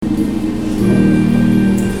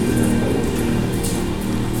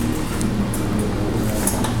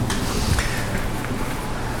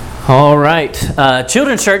All right.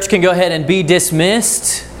 Children's Church can go ahead and be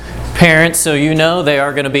dismissed. Parents, so you know, they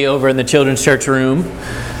are going to be over in the Children's Church room.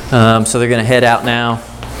 So they're going to head out now.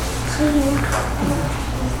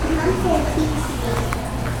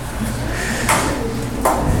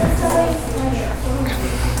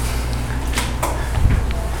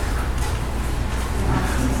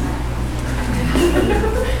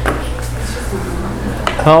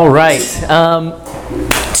 All right.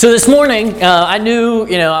 So this morning, I knew,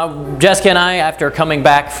 Jessica and I, after coming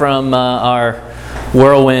back from our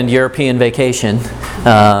whirlwind European vacation,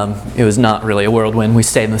 it was not really a whirlwind. We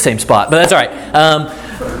stayed in the same spot, but that's all right.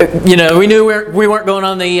 We knew we weren't going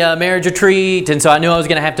on the marriage retreat, and so I knew I was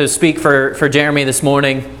going to have to speak for Jeremy this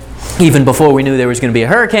morning, even before we knew there was going to be a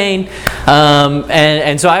hurricane.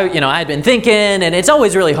 And so I had been thinking, and it's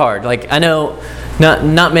always really hard. Like, I know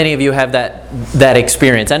not many of you have that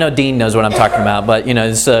experience. I know Dean knows what I'm talking about, but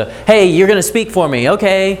it's hey, you're going to speak for me,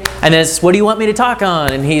 okay? And it's, what do you want me to talk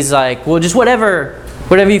on? And he's like, well, just whatever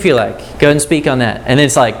you feel like. Go ahead and speak on that. And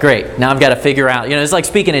it's like, great. Now I've got to figure out. It's like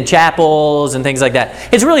speaking in chapels and things like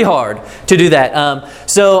that. It's really hard to do that.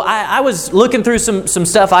 So I was looking through some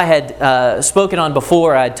stuff I had spoken on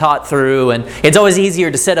before. I had taught through, and it's always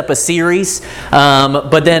easier to set up a series.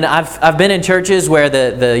 But then I've been in churches where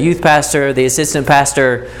the youth pastor, the assistant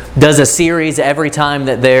pastor, does a series every time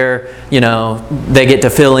that they get to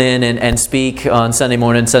fill in and speak on Sunday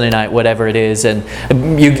morning, Sunday night, whatever it is. And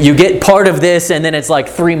you get part of this, and then it's like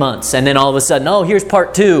 3 months, and then all of a sudden, oh, here's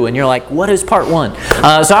part 2, and you're like, what is part 1?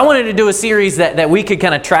 So I wanted to do a series that we could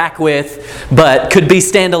kind of track with, but could be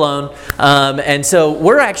standalone. And so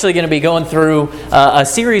we're actually going to be going through a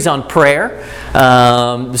series on prayer,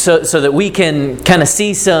 so that we can kind of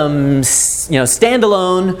see some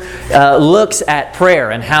standalone looks at prayer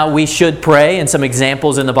and how we should pray, and some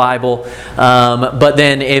examples in the Bible. But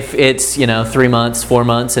then if it's 3 months, 4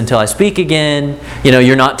 months until I speak again,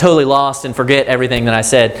 you're not totally lost and forget everything that I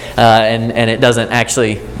said, and it doesn't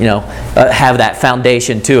actually have that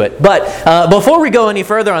foundation to it. But before we go any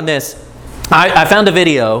further on this, I found a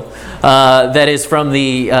video that is from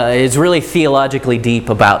is really theologically deep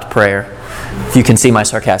about prayer. If you can see my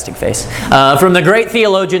sarcastic face. From the great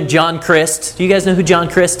theologian John Crist. Do you guys know who John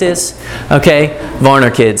Crist is? Okay.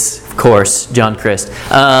 Varner kids, of course, John Crist.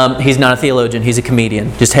 He's not a theologian, he's a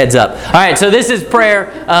comedian. Just heads up. All right, so this is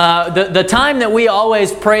prayer. The time that we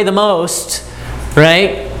always pray the most,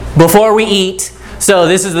 right? Before we eat. So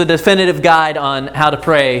this is the definitive guide on how to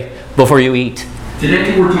pray before you eat.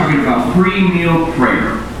 Today we're talking about pre-meal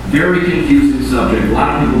prayer. Very confusing subject. A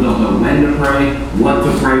lot of people don't know when to pray, what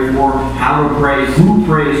to pray for, how to pray, who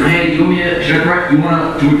prays. Hey, should I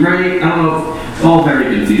pray? Should we pray? I don't know. It's all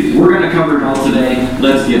very confusing. We're going to cover it all today.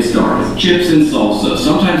 Let's get started. Chips and salsa.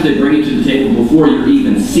 Sometimes they bring it to the table before you're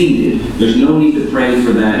even seated. There's no need to pray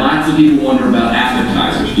for that. Lots of people wonder about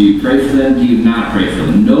appetizers. Do you pray for them? Do you not pray for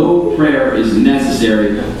them? No prayer is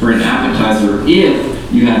necessary for an appetizer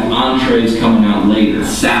if you have entrees coming out later.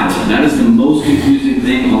 Salad. That is the most confusing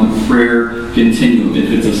thing on the prayer continuum. If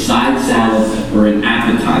it's a side salad or an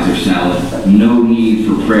appetizer salad, no need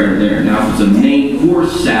for prayer there. Now, if it's a main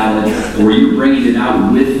course salad, or you're bringing it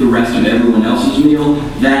out with the rest of everyone else's meal,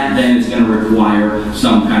 that then is going to require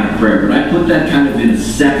some kind of prayer. But I put that kind of in a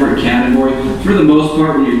separate category. For the most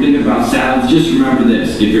part, when you're thinking about salads, just remember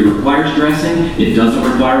this. If it requires dressing, it doesn't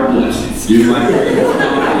require a blessing. Do I pray?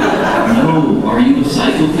 No. Are you a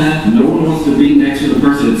psychopath? No one wants to be next to the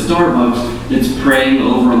person at Starbucks that's praying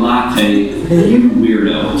over a latte. You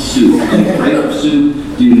weirdo. Soup. Do you pray for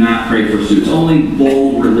soup? Do not pray for soups. Only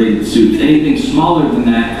bowl-related soups. Anything smaller than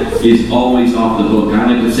that is always off the hook.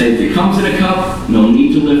 I like to say, if it comes in a cup, no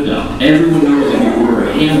need to lift up. Everyone knows if you order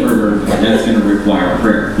a hamburger, that's going to require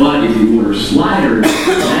prayer. But if you order sliders,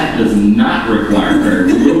 that does not require prayer.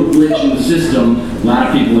 It's a little glitch in the system a lot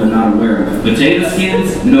of people are not aware of. Potato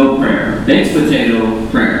skins, no prayer. Baked potato,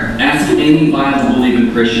 prayer. Ask any Bible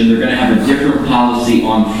believing Christian, they're going to have a different policy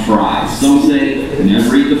on fries. Some say,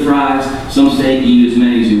 never eat the fries. Some say, eat as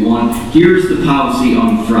many as you want. Here's the policy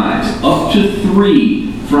on fries. Up to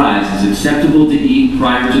 3 fries is acceptable to eat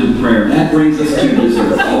prior to the prayer. That brings us to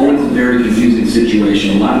dessert. Always a very confusing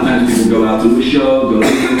situation. A lot of times people go out to a show, go to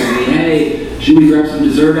a movie, hey, should we grab some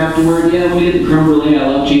dessert afterward? Yeah, we get the creme brulee. I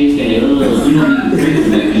love cheesecake. You don't need to pray for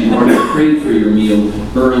that because you already prayed for your meal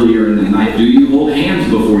earlier in the night. Do you hold hands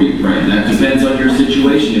before you pray? That depends on your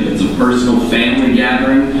situation. If it's a personal family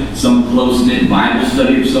gathering, some close-knit Bible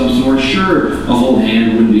study of some sort, sure, a whole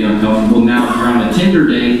hand wouldn't be uncomfortable. Now, if you're on a Tinder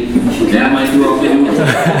date, that might throw off anyone.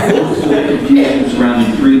 Most of the confusion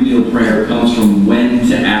surrounding pre-meal prayer comes from when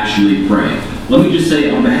to actually pray. Let me just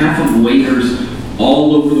say, on behalf of waiters,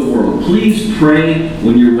 all over the world. Please pray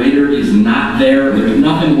when your waiter is not there. There's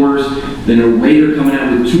nothing worse than a waiter coming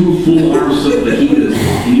out with 2 full arms of fajitas,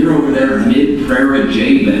 and you're over there mid-prayer at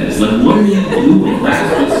Jabez. Like, what are you doing?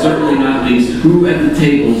 Last but certainly not least, who at the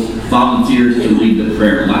table volunteers to lead the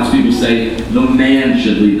prayer? Lots of people say the man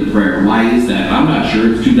should lead the prayer. Why is that? I'm not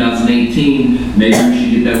sure. It's 2018. Maybe we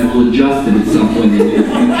should get that rule adjusted at some point in the near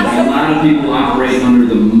future. A lot of people operate under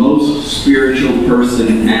the most spiritual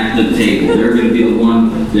person at the table. They're going to be the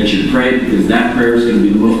one that should pray because that prayer is going to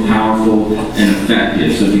be the most powerful and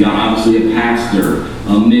effective. So if you got obviously a pastor,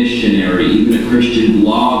 a missionary, even a Christian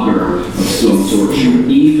blogger of some sort,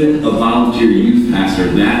 even a volunteer youth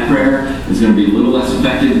pastor, that prayer is going to be a little less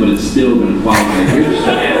effective, but it's still going to qualify. If you're just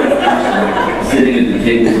an average person sitting at the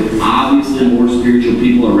table with obviously more spiritual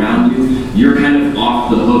people around you, you're kind of off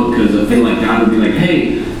the hook because I feel like God would be like,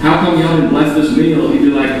 hey, how come you haven't blessed this meal? You'd be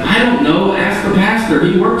like, I don't know, ask the pastor,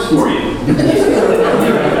 he works for you.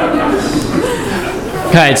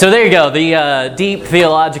 All right, so there you go, the deep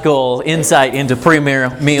theological insight into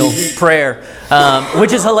pre-meal prayer,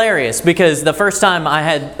 which is hilarious because the first time I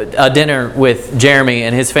had a dinner with Jeremy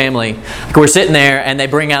and his family, we're sitting there and they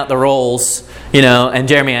bring out the rolls, and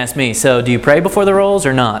Jeremy asked me, so do you pray before the rolls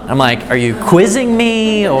or not? I'm like, are you quizzing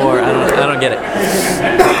me? Or I don't get it.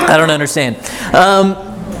 I don't understand.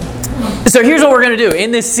 So here's what we're going to do.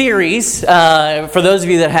 In this series, for those of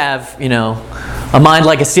you that have, a mind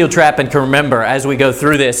like a steel trap and can remember as we go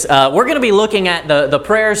through this, we're going to be looking at the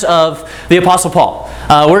prayers of the Apostle Paul.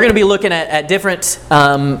 We're going to be looking at different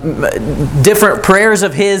prayers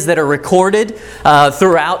of his that are recorded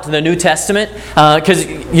throughout the New Testament. Because,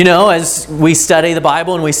 as we study the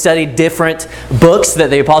Bible and we study different books that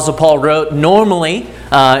the Apostle Paul wrote, normally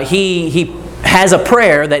he has a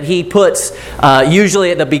prayer that he puts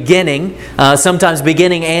usually at the beginning, sometimes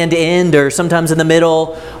beginning and end, or sometimes in the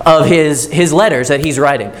middle of his letters that he's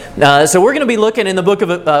writing. So we're going to be looking in the book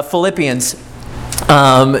of Philippians,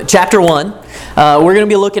 chapter 1. We're going to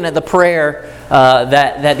be looking at the prayer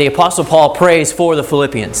that the Apostle Paul prays for the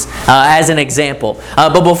Philippians as an example.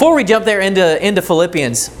 But before we jump there into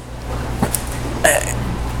Philippians,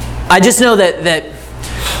 I just know that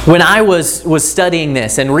when I was studying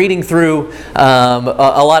this and reading through,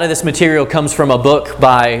 a lot of this material comes from a book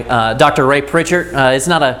by Dr. Ray Pritchard. It's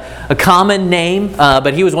not a common name,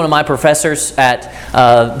 but he was one of my professors at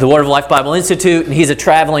the Word of Life Bible Institute, and he's a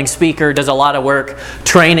traveling speaker, does a lot of work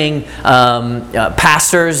training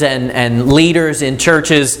pastors and leaders in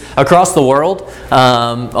churches across the world.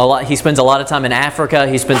 He spends a lot of time in Africa.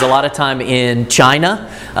 He spends a lot of time in China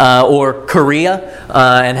or Korea,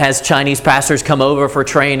 and has Chinese pastors come over for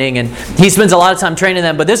training, and he spends a lot of time training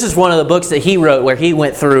them. But this is one of the books that he wrote where he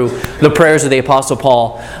went through the prayers of the Apostle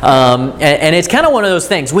Paul, and it's kind of one of those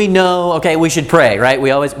things. We know, okay, we should pray, right?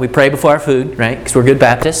 We pray before our food, right? Because we're good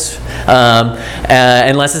Baptists,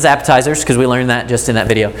 unless it's appetizers, because we learned that just in that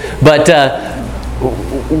video. But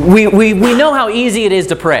we know how easy it is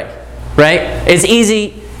to pray, right? It's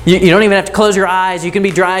easy. You don't even have to close your eyes. You can be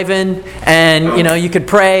driving and, you could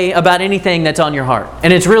pray about anything that's on your heart.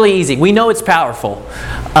 And it's really easy. We know it's powerful.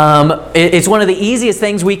 It's one of the easiest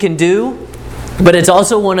things we can do, but it's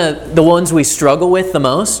also one of the ones we struggle with the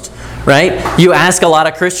most, right? You ask a lot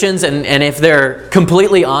of Christians, and if they're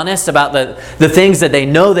completely honest about the things that they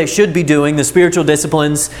know they should be doing, the spiritual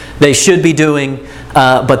disciplines they should be doing,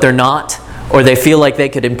 but they're not, or they feel like they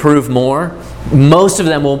could improve more, most of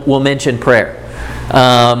them will mention prayer.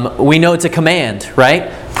 We know it's a command,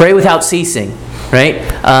 right? Pray without ceasing, right?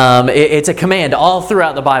 It's a command all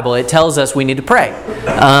throughout the Bible. It tells us we need to pray.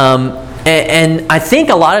 And I think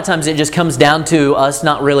a lot of times it just comes down to us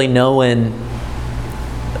not really knowing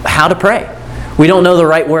how to pray. We don't know the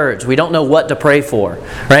right words. We don't know what to pray for,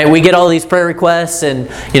 right? We get all these prayer requests, and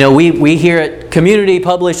we here at Community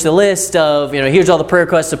publish the list of here's all the prayer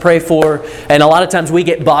requests to pray for, and a lot of times we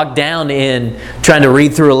get bogged down in trying to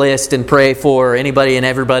read through a list and pray for anybody and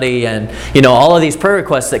everybody, and all of these prayer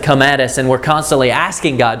requests that come at us, and we're constantly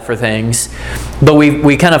asking God for things, but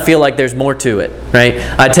we kind of feel like there's more to it, right?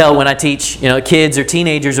 When I teach kids or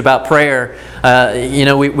teenagers about prayer,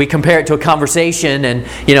 we compare it to a conversation, and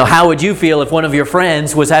how would you feel if one of your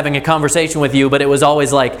friends was having a conversation with you, but it was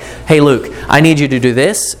always like, hey Luke, I need you to do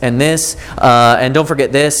this and this, and don't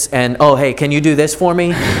forget this, and oh hey, can you do this for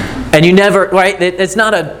me? And you never, right? It's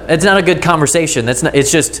not a good conversation.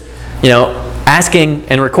 It's just asking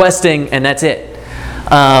and requesting, and that's it.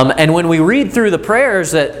 And when we read through the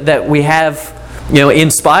prayers that we have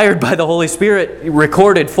inspired by the Holy Spirit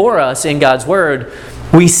recorded for us in God's Word,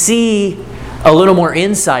 we see a little more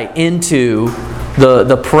insight into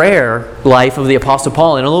the prayer life of the Apostle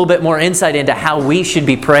Paul and a little bit more insight into how we should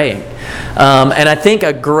be praying. And I think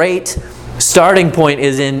a great starting point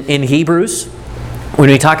is in Hebrews, when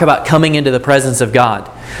we talk about coming into the presence of God.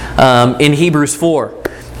 In Hebrews 4,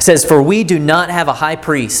 it says, "For we do not have a high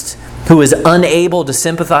priest who is unable to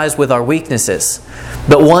sympathize with our weaknesses,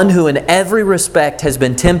 but one who in every respect has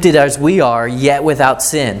been tempted as we are, yet without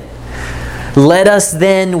sin. Let us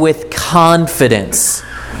then with confidence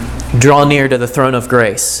draw near to the throne of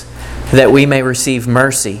grace, that we may receive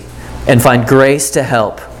mercy and find grace to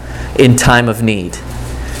help in time of need."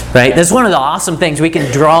 Right? That's one of the awesome things. We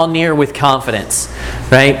can draw near with confidence.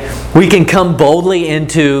 Right? We can come boldly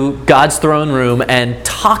into God's throne room and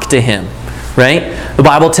talk to Him. Right? The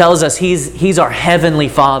Bible tells us He's our heavenly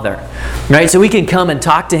Father. Right? So we can come and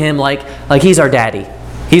talk to Him like He's our daddy.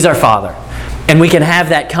 He's our Father. And we can have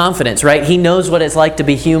that confidence, right? He knows what it's like to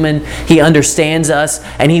be human. He understands us,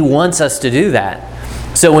 and He wants us to do that.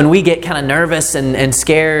 So when we get kind of nervous and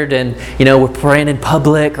scared and, we're praying in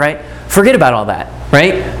public, right? Forget about all that,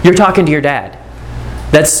 right? You're talking to your dad.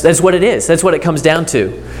 That's what it is. That's what it comes down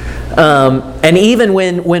to. And even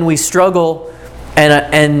when we struggle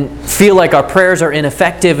and feel like our prayers are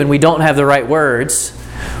ineffective and we don't have the right words,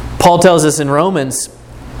 Paul tells us in Romans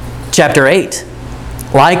chapter 8,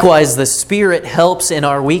 "Likewise, the Spirit helps in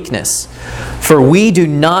our weakness, for we do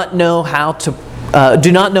not know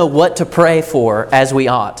what to pray for as we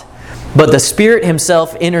ought. But the Spirit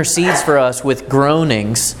Himself intercedes for us with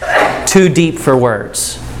groanings too deep for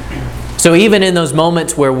words." So even in those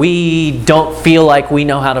moments where we don't feel like we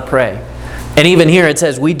know how to pray, and even here it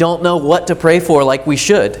says we don't know what to pray for like we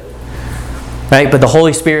should, right? But the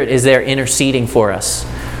Holy Spirit is there interceding for us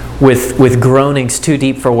with groanings too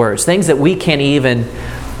deep for words. Things that we can't even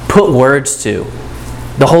put words to.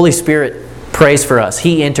 The Holy Spirit prays for us.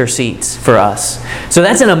 He intercedes for us. So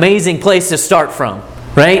that's an amazing place to start from,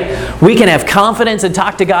 right? We can have confidence and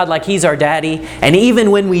talk to God like He's our daddy. And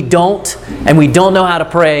even when we don't, and we don't know how to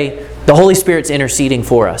pray, the Holy Spirit's interceding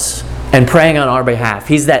for us and praying on our behalf.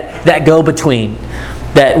 He's that go-between.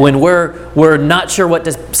 That when we're not sure what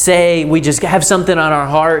to say, we just have something on our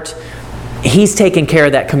heart, He's taking care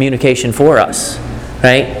of that communication for us,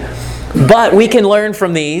 right? But we can learn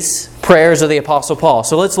from these prayers of the Apostle Paul.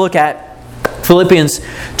 So let's look at Philippians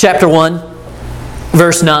chapter 1,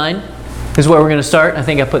 verse 9 is where we're going to start. I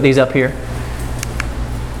think I put these up here.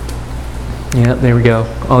 Yeah, there we go.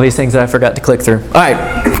 All these things that I forgot to click through. All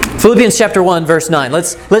right, Philippians chapter 1, verse 9.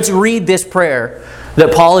 Let's read this prayer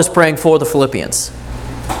that Paul is praying for the Philippians.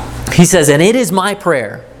 He says, "And it is my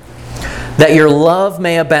prayer that your love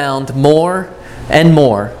may abound more and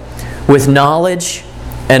more with knowledge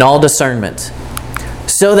and all discernment,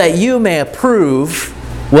 so that you may approve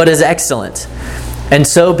what is excellent, and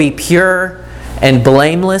so be pure and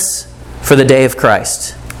blameless for the day of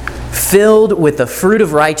Christ, filled with the fruit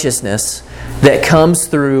of righteousness that comes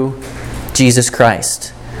through Jesus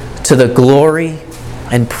Christ, to the glory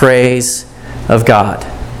and praise of God."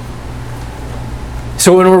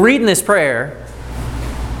 So when we're reading this prayer,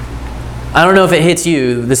 I don't know if it hits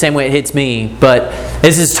you the same way it hits me, but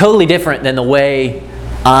this is totally different than the way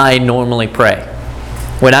I normally pray.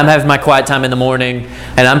 When I'm having my quiet time in the morning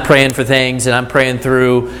and I'm praying for things and I'm praying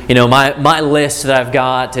through, my list that I've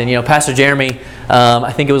got, and Pastor Jeremy,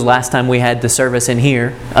 I think it was last time we had the service in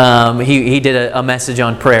here, he did a message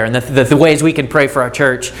on prayer and the ways we can pray for our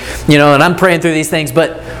church, and I'm praying through these things.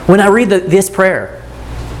 But when I read this prayer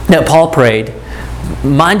that Paul prayed,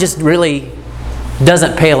 mine just really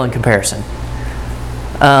doesn't pale in comparison.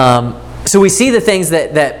 So we see the things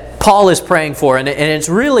that Paul is praying for, and it's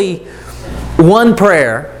really one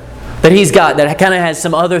prayer that he's got that kind of has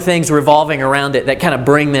some other things revolving around it that kind of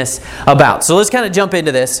bring this about. So let's kind of jump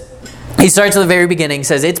into this. He starts at the very beginning. He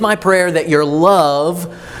says, "It's my prayer that your love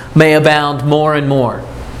may abound more and more."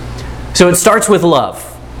 So it starts with love.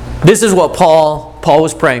 This is what Paul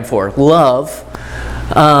was praying for. Love.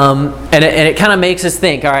 And it kind of makes us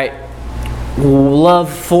think, all right, love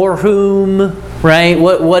for whom, right?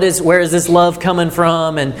 Where is this love coming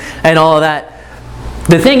from, and all of that.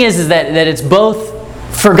 The thing is that it's both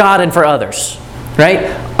for God and for others, right?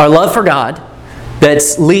 Our love for God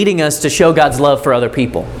that's leading us to show God's love for other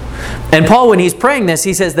people. And Paul, when he's praying this,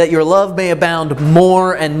 he says that your love may abound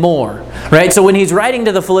more and more, right? So when he's writing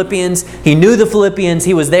to the Philippians, he knew the Philippians,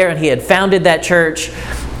 he was there and he had founded that church,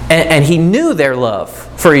 and he knew their love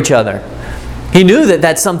for each other. He knew that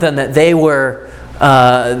that's something that they were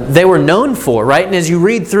known for, right? And as you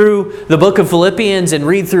read through the book of Philippians and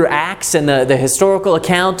read through Acts and the historical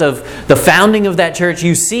account of the founding of that church,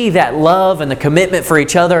 you see that love and the commitment for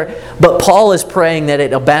each other. But Paul is praying that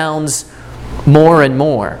it abounds more and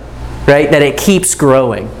more. right? That it keeps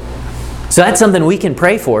growing. So that's something we can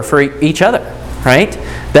pray for each other, right?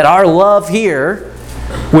 That our love here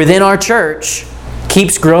within our church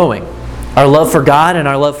keeps growing. Our love for God and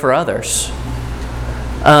our love for others.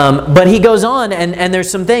 But he goes on, and there's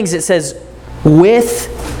some things it says, with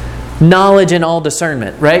knowledge and all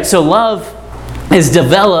discernment, right? So love is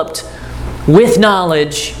developed with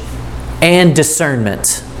knowledge and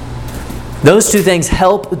discernment. Those two things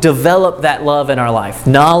help develop that love in our life.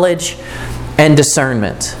 Knowledge and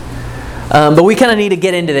discernment. But we kind of need to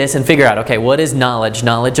get into this and figure out, okay, what is knowledge?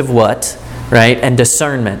 Knowledge of what, right? And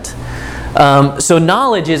discernment. So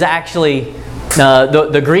knowledge is actually,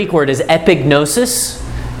 the Greek word is epignosis,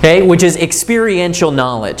 okay, which is experiential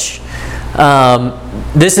knowledge.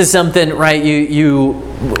 This is something, right, you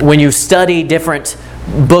when you study different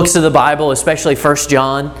books of the Bible, especially 1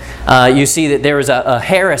 John, you see that there was a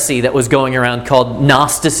heresy that was going around called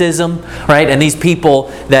Gnosticism, right? And these people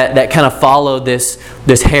that kind of followed this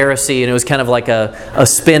heresy, and it was kind of like a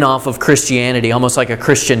spin-off of Christianity, almost like a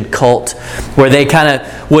Christian cult, where they kind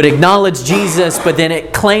of would acknowledge Jesus, but then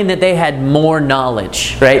it claimed that they had more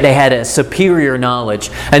knowledge, right? They had a superior knowledge.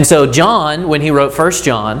 And so John, when he wrote 1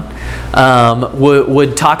 John,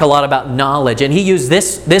 would talk a lot about knowledge. And he used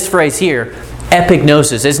this phrase here,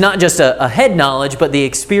 epignosis. It's not just a head knowledge, but the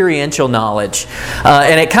experiential knowledge.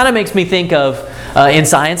 And it kind of makes me think of in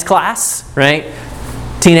science class, right?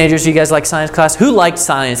 Teenagers, you guys like science class? Who liked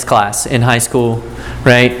science class in high school,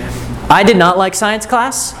 right? I did not like science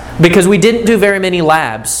class because we didn't do very many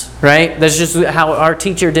labs, right? That's just how our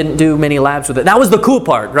teacher didn't do many labs with it. That was the cool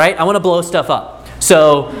part, right? I want to blow stuff up.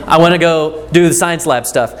 So I want to go do the science lab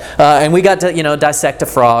stuff. And we got to, dissect a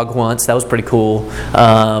frog once. That was pretty cool.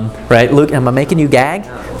 Right? Luke, am I making you gag?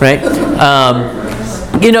 Right? So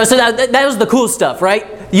that was the cool stuff, right?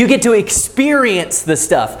 You get to experience the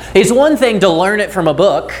stuff. It's one thing to learn it from a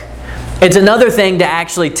book. It's another thing to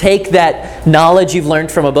actually take that knowledge you've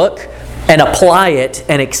learned from a book and apply it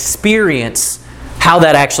and experience how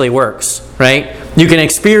that actually works, right? You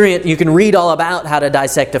can read all about how to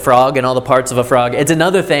dissect a frog and all the parts of a frog. It's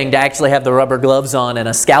another thing to actually have the rubber gloves on and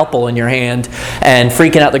a scalpel in your hand and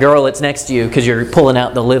freaking out the girl that's next to you because you're pulling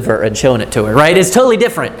out the liver and showing it to her, right? It's totally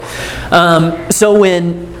different. So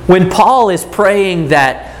when Paul is praying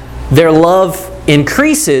that their love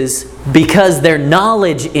increases because their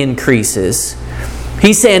knowledge increases,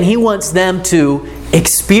 he's saying he wants them to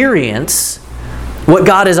experience what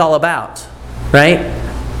God is all about, right?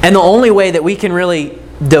 And the only way that we can really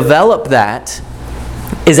develop that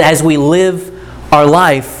is as we live our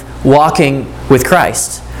life walking with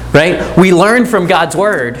Christ, right? We learn from God's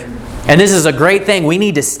Word, and this is a great thing. We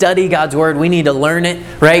need to study God's Word. We need to learn it,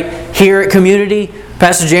 right? Here at Community,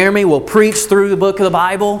 Pastor Jeremy will preach through the book of the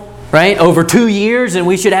Bible, right? Over 2 years, and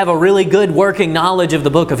we should have a really good working knowledge of the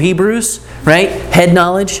book of Hebrews, right? Head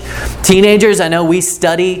knowledge. Teenagers, I know we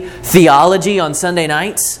study theology on Sunday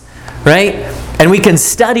nights, right? And we can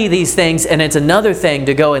study these things, and it's another thing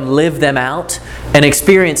to go and live them out and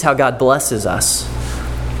experience how God blesses us.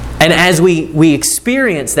 And as we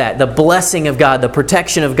experience that, the blessing of God, the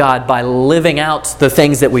protection of God by living out the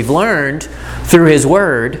things that we've learned through His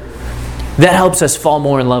Word, that helps us fall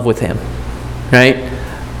more in love with Him, right?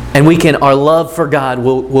 And our love for God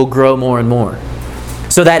will grow more and more.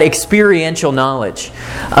 So that experiential knowledge.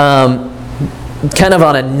 Kind of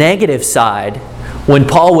on a negative side, when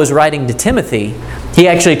Paul was writing to Timothy, he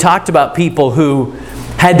actually talked about people who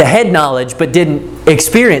had the head knowledge but didn't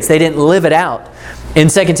experience, they didn't live it out. In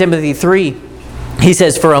 2 Timothy 3, he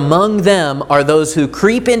says, "For among them are those who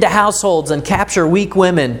creep into households and capture weak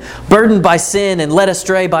women, burdened by sin and led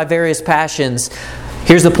astray by various passions."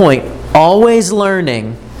 Here's the point. "Always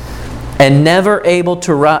learning and never able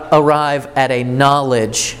to arrive at a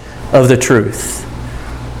knowledge of the truth."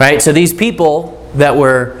 Right? So these people that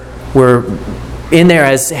were in there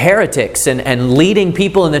as heretics and leading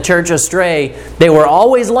people in the church astray, they were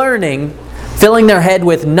always learning, filling their head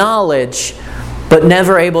with knowledge, but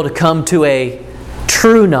never able to come to a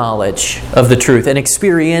true knowledge of the truth, an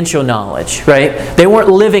experiential knowledge, right? They weren't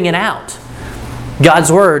living it out.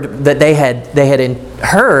 God's Word that they had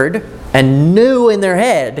heard and knew in their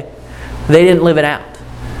head, they didn't live it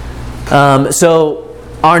out. So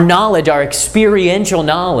our knowledge, our experiential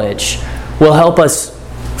knowledge, will help us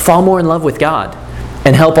fall more in love with God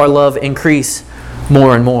and help our love increase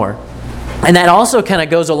more and more. And that also kind of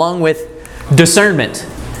goes along with discernment.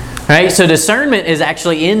 Right? So discernment is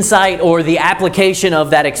actually insight or the application of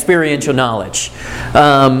that experiential knowledge.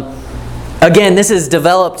 Again, this is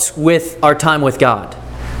developed with our time with God.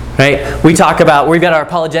 Right? We've got our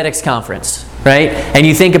apologetics conference right? And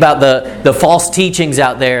you think about the false teachings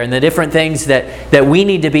out there and the different things that we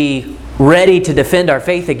need to be ready to defend our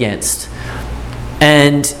faith against.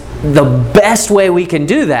 And the best way we can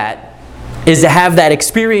do that is to have that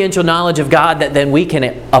experiential knowledge of God that then we can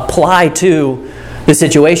apply to the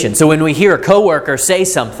situation. So when we hear a coworker say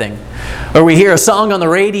something, or we hear a song on the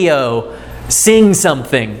radio sing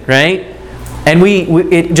something, right? And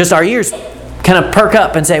our ears kind of perk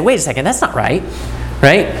up and say, wait a second, that's not right.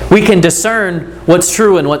 Right? We can discern what's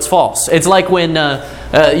true and what's false. It's like when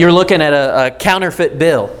you're looking at a counterfeit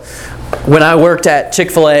bill. When I worked at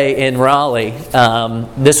Chick-fil-A in Raleigh,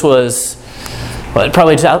 this was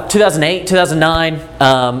probably 2008, 2009.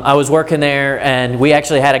 I was working there, and we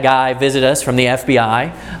actually had a guy visit us from the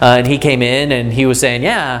FBI, and he came in and he was saying,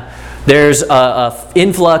 yeah, there's a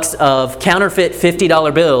influx of counterfeit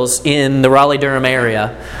 $50 bills in the Raleigh-Durham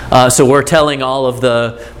area. So we're telling all of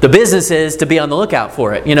the businesses to be on the lookout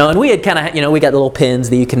for it. And we had kind of, we got little pins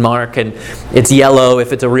that you can mark, and it's yellow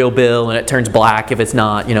if it's a real bill, and it turns black if it's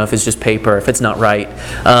not, if it's just paper, if it's not right.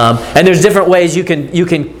 And there's different ways you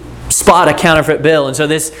can spot a counterfeit bill. And so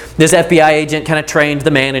this FBI agent kind of trained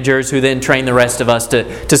the managers, who then trained the rest of us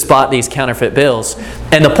to spot these counterfeit bills.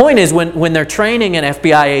 And the point is, when they're training an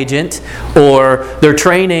FBI agent, or they're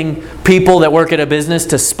training people that work at a business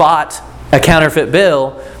to spot a counterfeit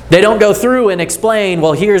bill, they don't go through and explain,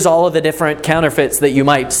 well, here's all of the different counterfeits that you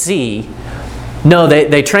might see. No,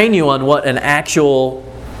 they train you on what an actual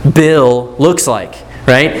bill looks like,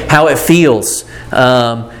 right? How it feels.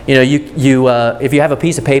 If you have a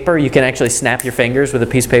piece of paper, you can actually snap your fingers with a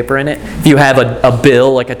piece of paper in it. If you have a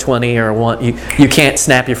bill, like a 20 or a 1, you can't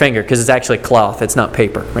snap your finger because it's actually cloth. It's not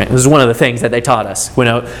paper. Right? This is one of the things that they taught us.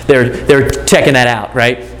 They're checking that out,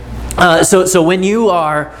 right? So when you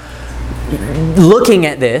are looking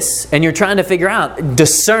at this and you're trying to figure out,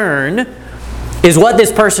 discern, is what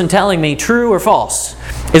this person telling me true or false?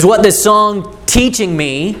 Is what this song teaching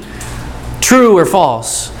me true or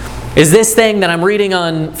false? Is this thing that I'm reading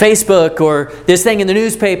on Facebook, or this thing in the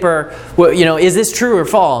newspaper, is this true or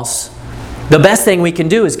false? The best thing we can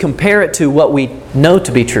do is compare it to what we know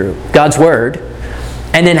to be true, God's Word,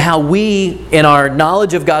 and then how we, in our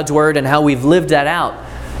knowledge of God's Word and how we've lived that out,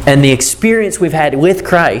 and the experience we've had with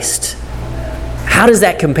Christ, how does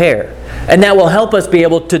that compare? And that will help us be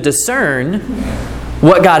able to discern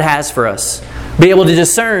what God has for us. Be able to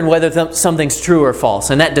discern whether something's true or false.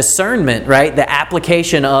 And that discernment, right, the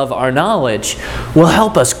application of our knowledge will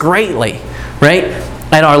help us greatly, right?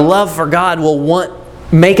 And our love for God will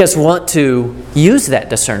make us want to use that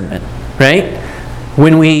discernment, right?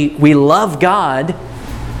 When we love God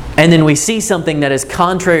and then we see something that is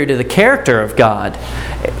contrary to the character of God,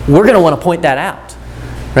 we're going to want to point that out,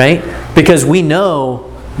 right? Because we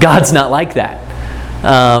know God's not like that.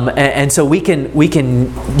 And so we can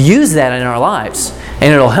use that in our lives,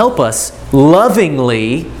 and it'll help us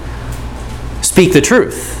lovingly speak the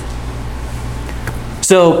truth.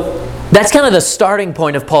 So that's kind of the starting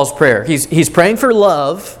point of Paul's prayer. He's praying for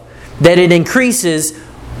love, that it increases,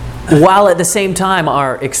 while at the same time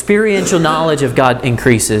our experiential knowledge of God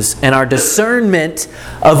increases and our discernment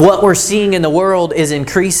of what we're seeing in the world is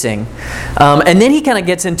increasing. And then he kind of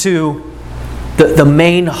gets into the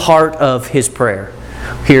main heart of his prayer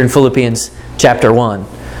here in Philippians chapter 1.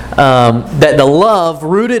 That the love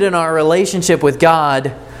rooted in our relationship with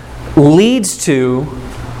God leads to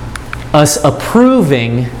us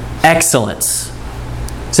approving excellence.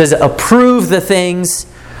 It says, approve the things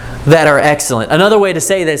that are excellent. Another way to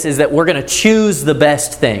say this is that we're going to choose the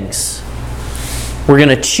best things. We're going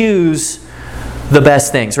to choose the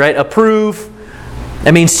best things, right? Approve,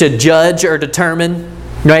 that means to judge or determine,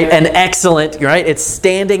 right? And excellent, right? It's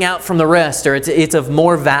standing out from the rest, or it's of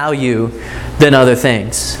more value than other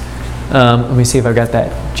things. Let me see if I've got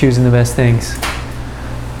that. Choosing the best things.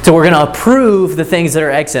 So we're going to approve the things that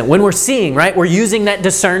are excellent. When we're seeing, right? We're using that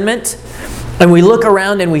discernment, and we look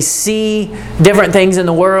around and we see different things in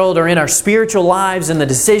the world or in our spiritual lives and the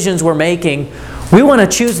decisions we're making. We want to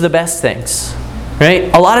choose the best things,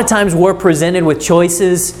 right? A lot of times we're presented with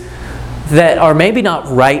choices that are maybe not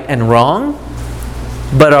right and wrong,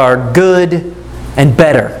 but are good and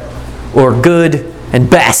better, or good and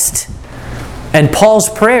best. And Paul's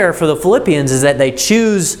prayer for the Philippians is that they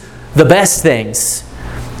choose the best things,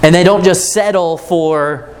 and they don't just settle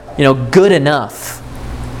for, good enough.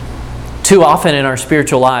 Too often in our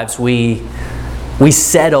spiritual lives, we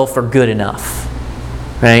settle for good enough,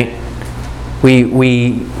 right?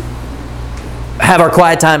 We have our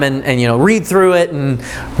quiet time and read through it and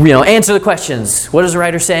answer the questions. What is the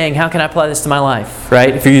writer saying? How can I apply this to my life?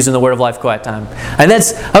 Right? If you're using the Word of Life quiet time, and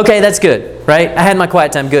that's good, right? I had my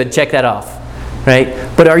quiet time. Good. Check that off.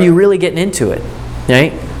 right? But are you really getting into it,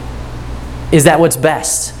 right? Is that what's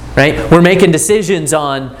best, right? We're making decisions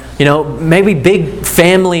on, maybe big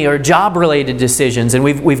family or job-related decisions, and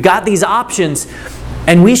we've got these options,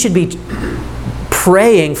 and we should be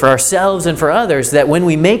praying for ourselves and for others that when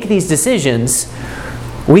we make these decisions,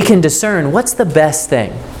 we can discern what's the best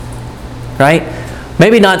thing, right?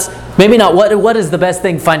 Maybe not what is the best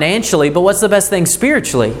thing financially, but what's the best thing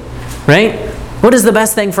spiritually, right? What is the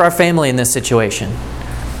best thing for our family in this situation?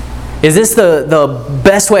 Is this the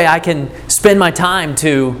best way I can spend my time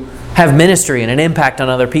to have ministry and an impact on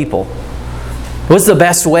other people? What's the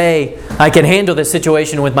best way I can handle this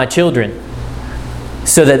situation with my children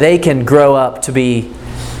so that they can grow up to be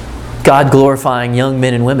God-glorifying young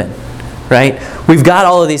men and women, right? We've got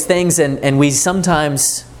all of these things, and we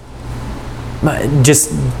sometimes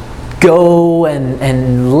just go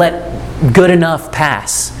and let good enough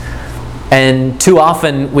pass. And too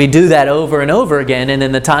often we do that over and over again, and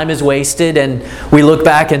then the time is wasted, and we look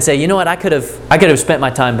back and say, you know what, I could have spent my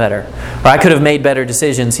time better, or I could have made better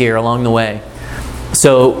decisions here along the way.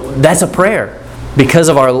 So that's a prayer. Because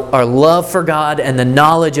of our love for God and the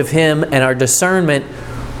knowledge of Him and our discernment,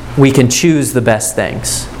 we can choose the best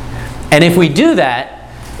things. And if we do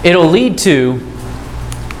that, it'll lead to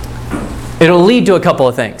a couple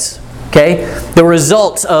of things. Okay? The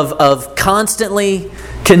results of constantly,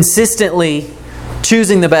 consistently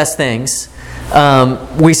choosing the best things,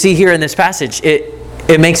 we see here in this passage,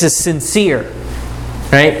 it makes us sincere.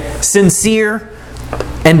 Right? Sincere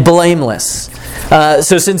and blameless.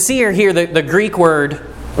 So sincere here, the Greek word,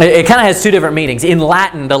 it kind of has two different meanings. In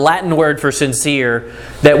Latin, the Latin word for sincere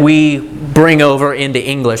that we bring over into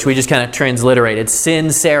English, we just kind of transliterate it.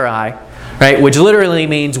 Sinceri, right? Which literally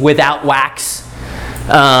means without wax.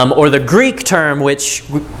 Or the Greek term, which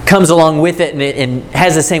comes along with it and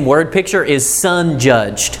has the same word picture, is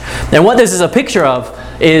sun-judged. And what this is a picture of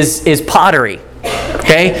is pottery.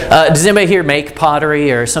 Okay? Does anybody here make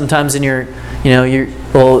pottery, or sometimes in your, you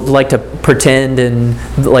like to pretend and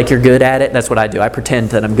like you're good at it? That's what I do. I pretend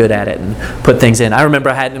that I'm good at it and put things in. I remember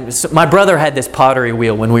my brother had this pottery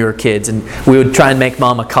wheel when we were kids, and we would try and make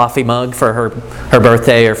Mom a coffee mug for her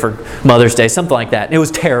birthday or for Mother's Day, something like that. It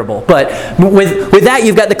was terrible. But with that,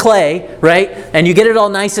 you've got the clay, right? And you get it all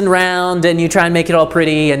nice and round, and you try and make it all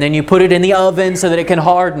pretty, and then you put it in the oven so that it can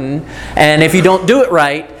harden. And if you don't do it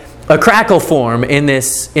right, a crack will form in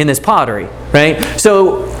this pottery, right?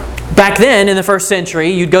 So back then, in the first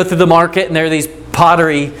century, you'd go through the market, and there are these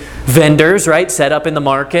pottery vendors, right, set up in the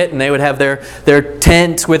market, and they would have their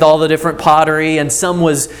tent with all the different pottery, and some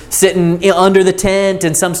was sitting under the tent,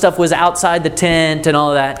 and some stuff was outside the tent, and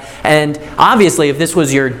all of that. And obviously, if this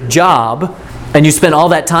was your job, and you spent all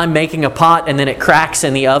that time making a pot, and then it cracks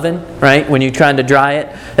in the oven, right, when you're trying to dry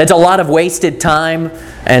it, that's a lot of wasted time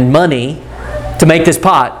and money to make this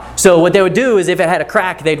pot. So what they would do is if it had a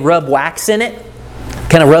crack, they'd rub wax in it,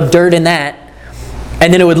 kind of rub dirt in that,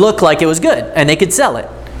 and then it would look like it was good, and they could sell it,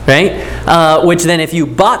 right? Which then if you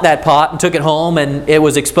bought that pot and took it home and it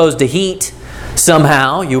was exposed to heat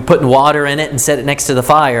somehow, you were putting water in it and set it next to the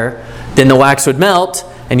fire, then the wax would melt,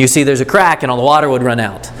 and you see there's a crack and all the water would run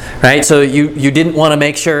out, right? So you didn't want to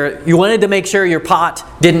make sure, you wanted to make sure your pot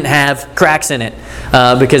didn't have cracks in it,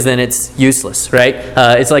 because then it's useless, right?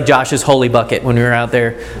 It's like Josh's holy bucket when we were out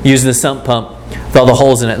there using the sump pump with all the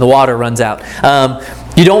holes in it and the water runs out.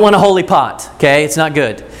 You don't want a holy pot, okay? It's not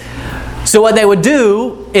good. So what they would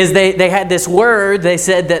do is they had this word, they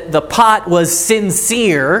said that the pot was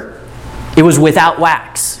sincere. It was without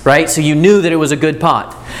wax, right? So you knew that it was a good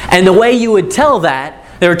pot. And the way you would tell that,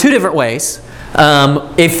 there were two different ways.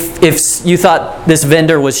 If you thought this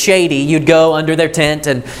vendor was shady, you'd go under their tent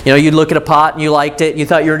and you'd look at a pot and you liked it, you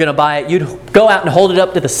thought you were going to buy it, you'd go out and hold it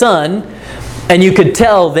up to the sun, and you could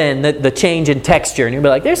tell then the change in texture, and you'd be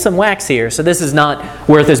like, there's some wax here, so this is not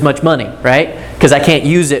worth as much money, right? Because I can't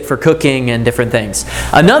use it for cooking and different things.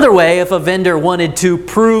 Another way, if a vendor wanted to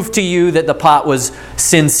prove to you that the pot was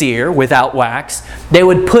sincere, without wax, they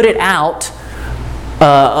would put it out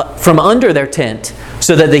from under their tent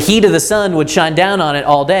so that the heat of the sun would shine down on it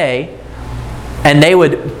all day, and they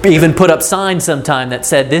would even put up signs sometime that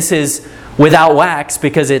said, this is without wax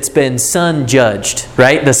because it's been sun judged,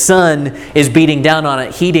 right? The sun is beating down on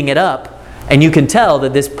it, heating it up, and you can tell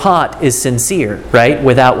that this pot is sincere, right?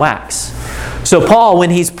 Without wax. So Paul, when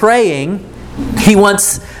he's praying, he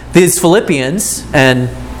wants these Philippians, and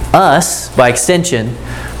us, by extension,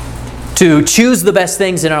 to choose the best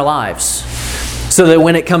things in our lives. So that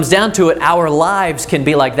when it comes down to it, our lives can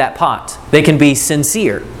be like that pot. They can be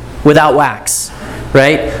sincere, without wax,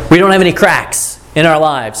 right? We don't have any cracks in our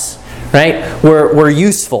lives, right? We're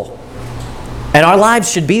useful. And our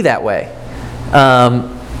lives should be that way.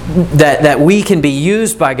 that we can be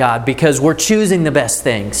used by God because we're choosing the best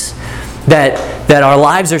things. That our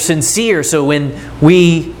lives are sincere, so when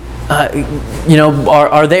we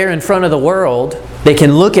are there in front of the world, they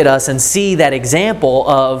can look at us and see that example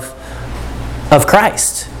of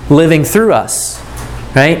Christ living through us.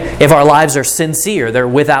 Right? If our lives are sincere, they're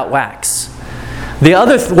without wax. The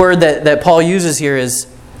other word that Paul uses here is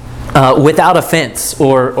without offense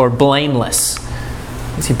or blameless.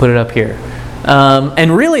 Let's see, put it up here.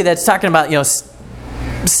 And really that's talking about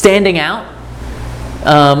standing out,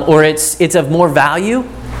 or it's of more value,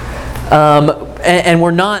 and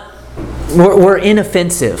we're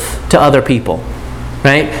inoffensive to other people.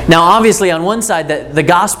 Right? Now obviously on one side that the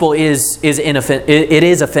gospel is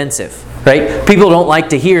offensive. Right? People don't like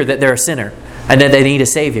to hear that they're a sinner and that they need a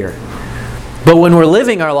Savior. But when we're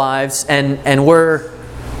living our lives and we're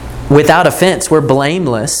without offense, we're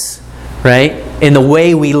blameless, right? In the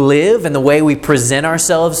way we live and the way we present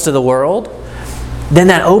ourselves to the world, then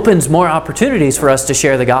that opens more opportunities for us to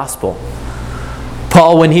share the gospel.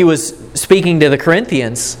 Paul, when he was speaking to the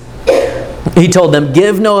Corinthians, he told them,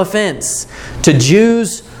 "Give no offense to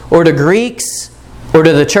Jews or to Greeks or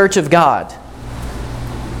to the church of God."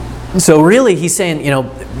 So really he's saying,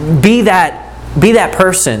 be that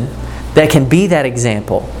person that can be that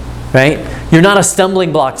example, right? You're not a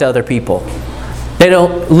stumbling block to other people. They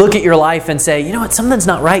don't look at your life and say, you know what, something's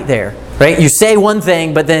not right there, right? You say one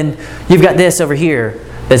thing, but then you've got this over here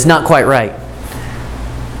that's not quite right.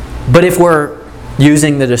 But if we're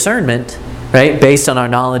using the discernment, right, based on our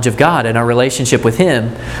knowledge of God and our relationship with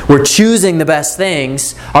Him, we're choosing the best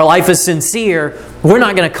things, our life is sincere, we're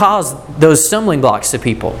not going to cause those stumbling blocks to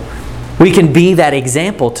people. We can be that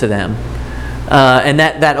example to them. And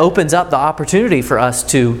that opens up the opportunity for us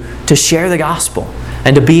to share the gospel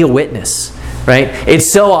and to be a witness. Right?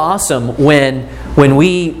 It's so awesome when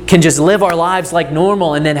we can just live our lives like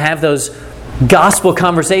normal and then have those gospel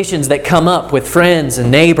conversations that come up with friends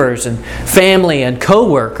and neighbors and family and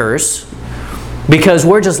co-workers, because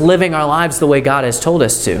we're just living our lives the way God has told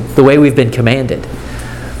us to, the way we've been commanded.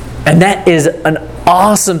 And that is an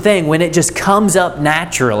awesome thing when it just comes up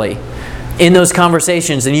naturally in those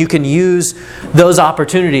conversations, and you can use those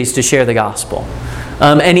opportunities to share the gospel.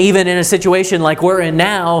 And even in a situation like we're in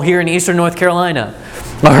now here in Eastern North Carolina,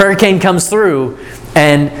 a hurricane comes through,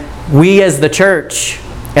 and we as the church,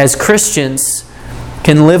 as Christians,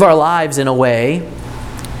 can live our lives in a way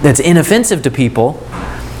that's inoffensive to people,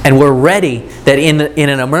 and we're ready that in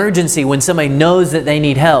an emergency, when somebody knows that they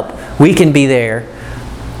need help, we can be there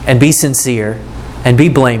and be sincere and be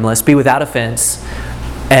blameless, be without offense,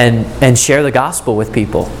 and share the gospel with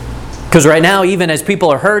people. Because right now, even as people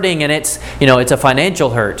are hurting, and it's a financial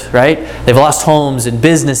hurt, right? They've lost homes and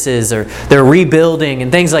businesses, or they're rebuilding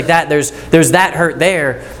and things like that. There's that hurt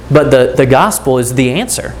there, but the gospel is the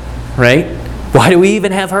answer, right? Why do we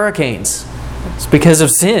even have hurricanes? It's because of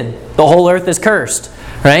sin. The whole earth is cursed,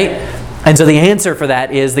 right? And so the answer for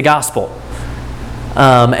that is the gospel.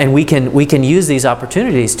 And we can use these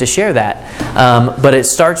opportunities to share that. But it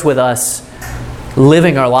starts with us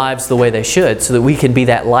living our lives the way they should, so that we can be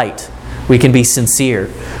that light. We can be sincere.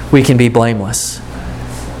 We can be blameless.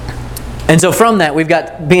 And so from that, we've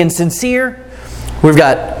got being sincere. We've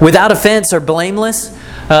got without offense or blameless.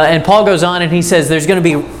 And Paul goes on and he says there's going to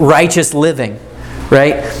be righteous living.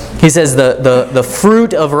 Right? He says the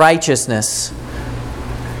fruit of righteousness.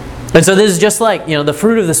 And so this is just like, the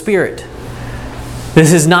fruit of the Spirit.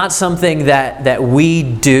 This is not something that we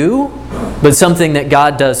do, but something that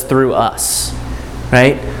God does through us.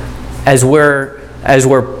 Right? As we're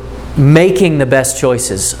making the best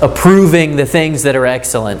choices, approving the things that are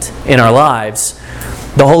excellent in our lives,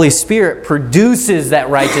 the Holy Spirit produces that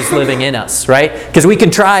righteous living in us, right? Because we can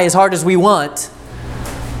try as hard as we want,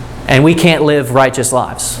 and we can't live righteous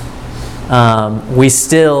lives. We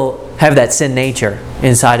still have that sin nature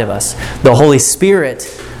inside of us. The Holy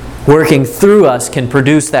Spirit working through us can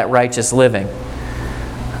produce that righteous living.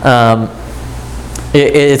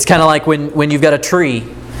 It's kind of like when you've got a tree.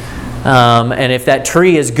 And if that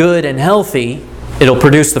tree is good and healthy, it'll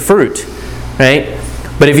produce the fruit, right?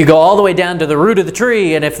 But if you go all the way down to the root of the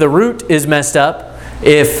tree, and if the root is messed up,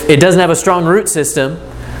 if it doesn't have a strong root system,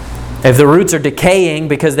 if the roots are decaying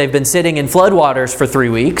because they've been sitting in floodwaters for 3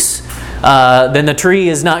 weeks, then the tree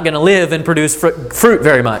is not going to live and produce fruit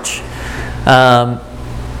very much. And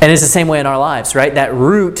it's the same way in our lives, right? That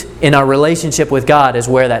root in our relationship with God is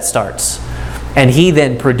where that starts. And He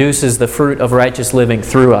then produces the fruit of righteous living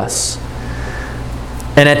through us.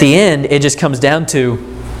 And at the end, it just comes down to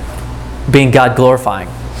being God glorifying.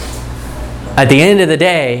 At the end of the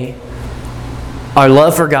day, our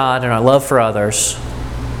love for God and our love for others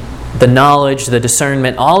the knowledge, the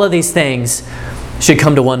discernment, all of these things should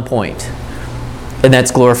come to one point, and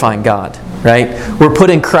that's glorifying God, right? We're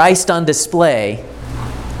putting Christ on display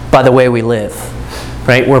by the way we live,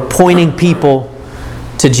 right? We're pointing people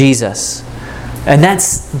to Jesus. And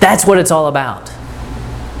that's what it's all about.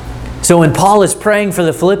 So when Paul is praying for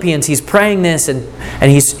the Philippians, he's praying this and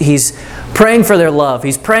he's praying for their love.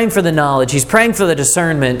 He's praying for the knowledge. He's praying for the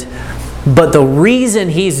discernment. But the reason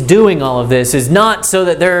he's doing all of this is not so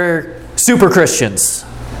that they're super Christians.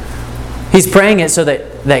 He's praying it so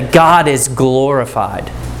that God is glorified.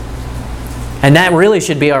 And that really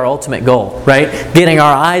should be our ultimate goal, right? Getting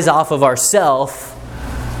our eyes off of ourselves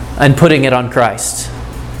and putting it on Christ.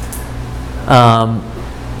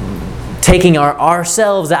 Taking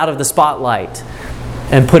ourselves out of the spotlight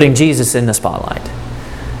and putting Jesus in the spotlight.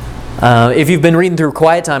 If you've been reading through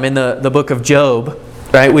Quiet Time in the book of Job,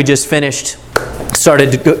 right? We just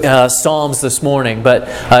started Psalms this morning, but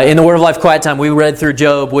in the Word of Life Quiet Time, we read through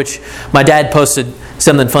Job, which my dad posted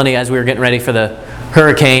something funny as we were getting ready for the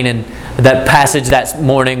hurricane, and that passage that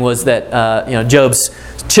morning was that Job's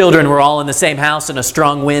children were all in the same house, and a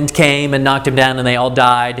strong wind came and knocked him down, and they all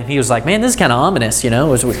died. And he was like, "Man, this is kind of ominous,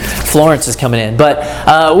 as Florence is coming in." But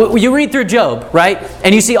you read through Job, right,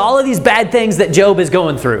 and you see all of these bad things that Job is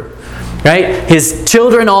going through, right? His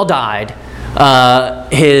children all died.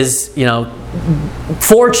 His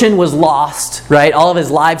fortune was lost, right? All of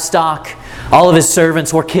his livestock, all of his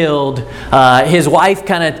servants were killed. His wife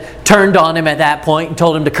kind of turned on him at that point and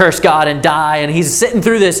told him to curse God and die. And he's sitting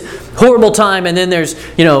through this horrible time. And then there's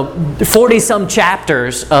 40-some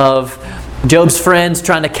chapters of Job's friends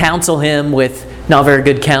trying to counsel him with not very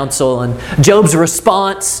good counsel. And Job's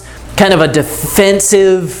response, kind of a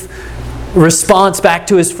defensive response back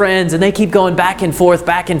to his friends, and they keep going back and forth,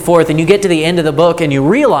 and you get to the end of the book and you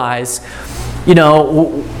realize,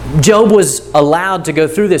 Job was allowed to go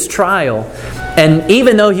through this trial, and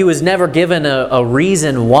even though he was never given a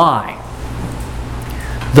reason why,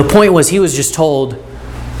 the point was he was just told,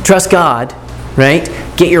 trust God, right?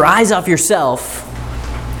 Get your eyes off yourself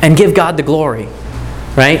and give God the glory,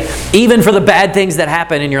 right? Even for the bad things that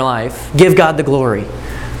happen in your life, give God the glory.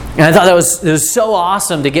 And I thought it was so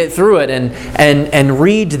awesome to get through it and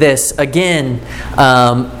read this again,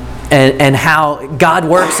 and how God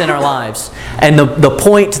works in our lives. And the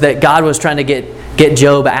point that God was trying to get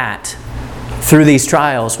Job at through these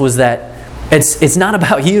trials was that it's not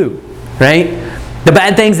about you, right? The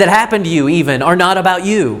bad things that happen to you even are not about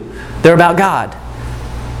you. They're about God.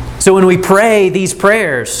 So when we pray these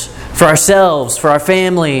prayers for ourselves, for our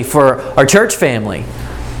family, for our church family,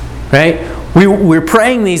 right? We're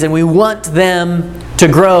praying these and we want them to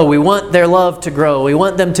grow. We want their love to grow. We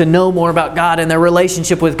want them to know more about God and their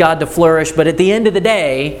relationship with God to flourish. But at the end of the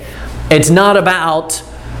day, it's not about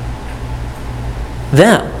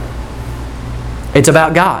them. It's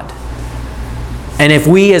about God. And if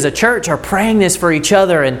we as a church are praying this for each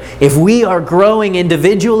other, and if we are growing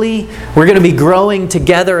individually, we're going to be growing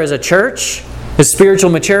together as a church, as spiritual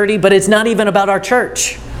maturity, but it's not even about our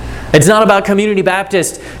church. It's not about Community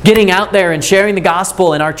Baptist getting out there and sharing the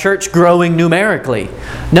gospel and our church growing numerically.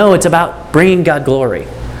 No, it's about bringing God glory.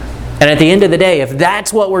 And at the end of the day, if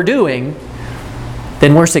that's what we're doing,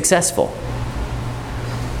 then we're successful.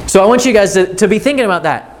 So I want you guys to be thinking about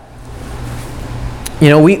that.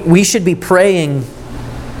 We should be praying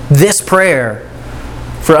this prayer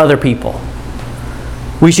for other people.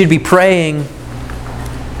 We should be praying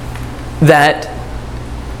that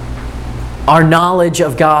our knowledge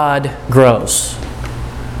of God grows.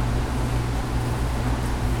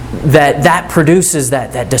 That produces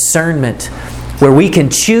that discernment where we can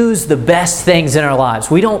choose the best things in our lives.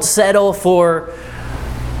 We don't settle for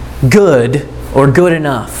good or good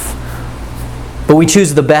enough, but we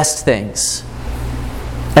choose the best things.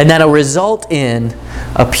 And that'll result in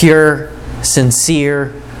a pure,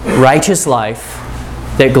 sincere, righteous life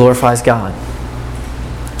that glorifies God.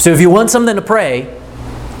 So if you want something to pray,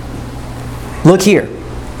 look here.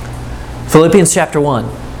 Philippians chapter 1.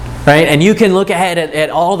 Right? And you can look ahead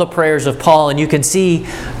at all the prayers of Paul and you can see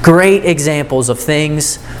great examples of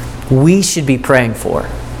things we should be praying for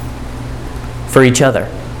each other.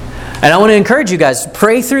 And I want to encourage you guys,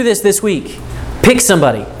 pray through this week. Pick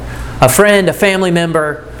somebody, a friend, a family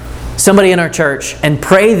member, somebody in our church, and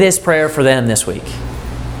pray this prayer for them this week.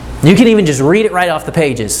 You can even just read it right off the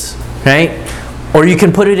pages, right? Or you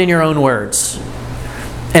can put it in your own words.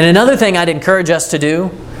 And another thing I'd encourage us to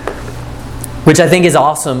do, which I think is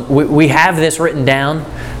awesome, we have this written down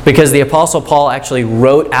because the Apostle Paul actually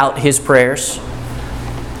wrote out his prayers.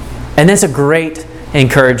 And that's a great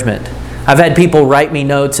encouragement. I've had people write me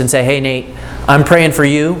notes and say, "Hey Nate, I'm praying for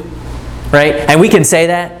you," right? And we can say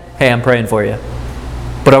that hey, I'm praying for you.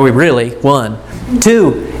 But are we really? 1.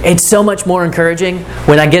 2, it's so much more encouraging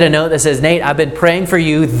when I get a note that says, Nate, I've been praying for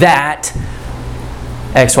you that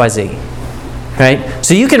XYZ. Right?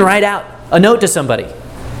 So you can write out a note to somebody.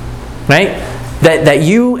 Right? That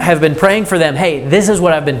you have been praying for them. Hey, this is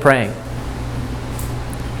what I've been praying.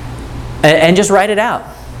 And just write it out.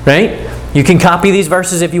 Right? You can copy these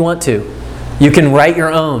verses if you want to. You can write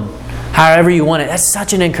your own. However you want it. That's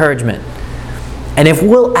such an encouragement. And if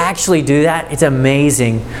we'll actually do that, it's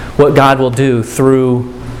amazing what God will do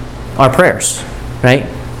through our prayers. Right?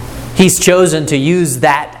 He's chosen to use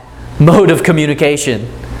that mode of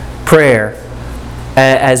communication, prayer,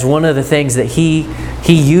 as one of the things that He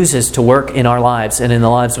uses to work in our lives and in the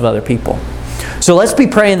lives of other people. So let's be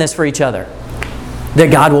praying this for each other.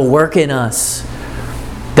 That God will work in us.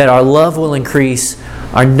 That our love will increase.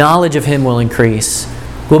 Our knowledge of Him will increase.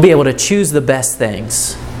 We'll be able to choose the best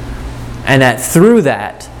things. And that through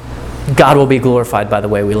that, God will be glorified by the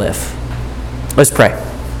way we live. Let's pray.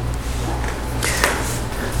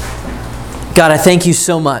 God, I thank You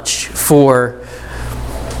so much for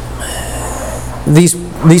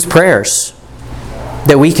these prayers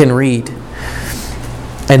that we can read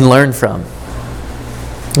and learn from.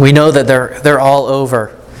 We know that they're all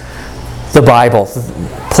over the Bible,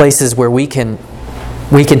 places where we can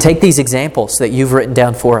take these examples that You've written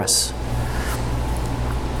down for us.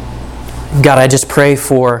 God, I just pray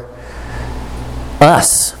for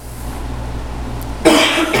us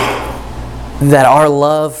that our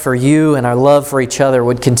love for You and our love for each other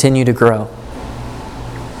would continue to grow.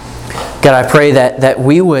 God, I pray that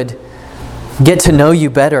we would get to know You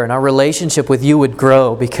better and our relationship with You would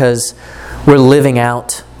grow because we're living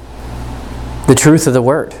out the truth of the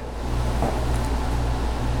Word.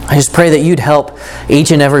 I just pray that You'd help each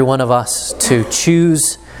and every one of us to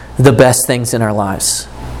choose the best things in our lives.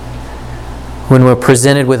 When we're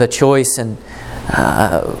presented with a choice and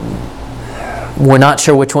we're not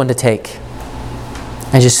sure which one to take,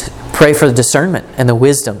 I just pray for the discernment and the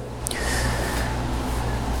wisdom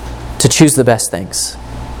to choose the best things.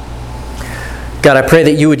 God, I pray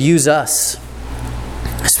that You would use us,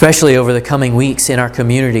 especially over the coming weeks in our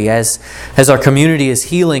community, as our community is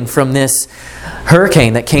healing from this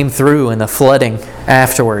hurricane that came through and the flooding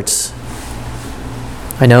afterwards.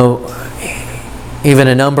 I know even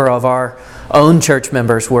a number of our own church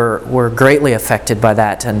members were greatly affected by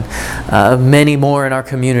that, and many more in our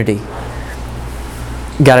community.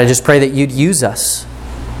 God, I just pray that You'd use us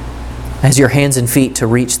as Your hands and feet to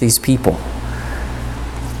reach these people.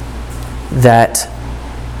 That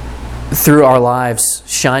through our lives,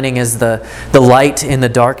 shining as the light in the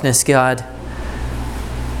darkness, God,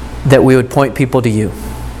 that we would point people to You.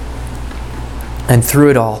 And through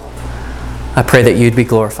it all, I pray that You'd be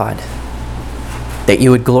glorified. That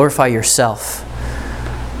You would glorify Yourself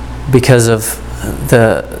because of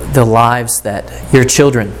the lives that Your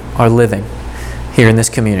children are living here in this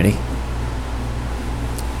community.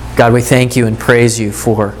 God, we thank You and praise You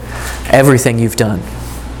for everything You've done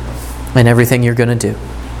and everything You're going to do.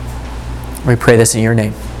 We pray this in Your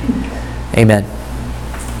name. Amen.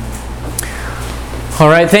 All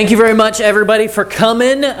right, thank you very much, everybody, for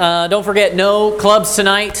coming. Don't forget, no clubs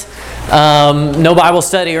tonight. No Bible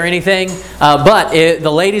study or anything. But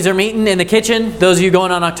the ladies are meeting in the kitchen. Those of you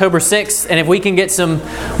going on October 6th. And if we can get some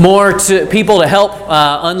more people to help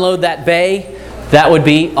unload that bay, that would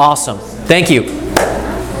be awesome. Thank you.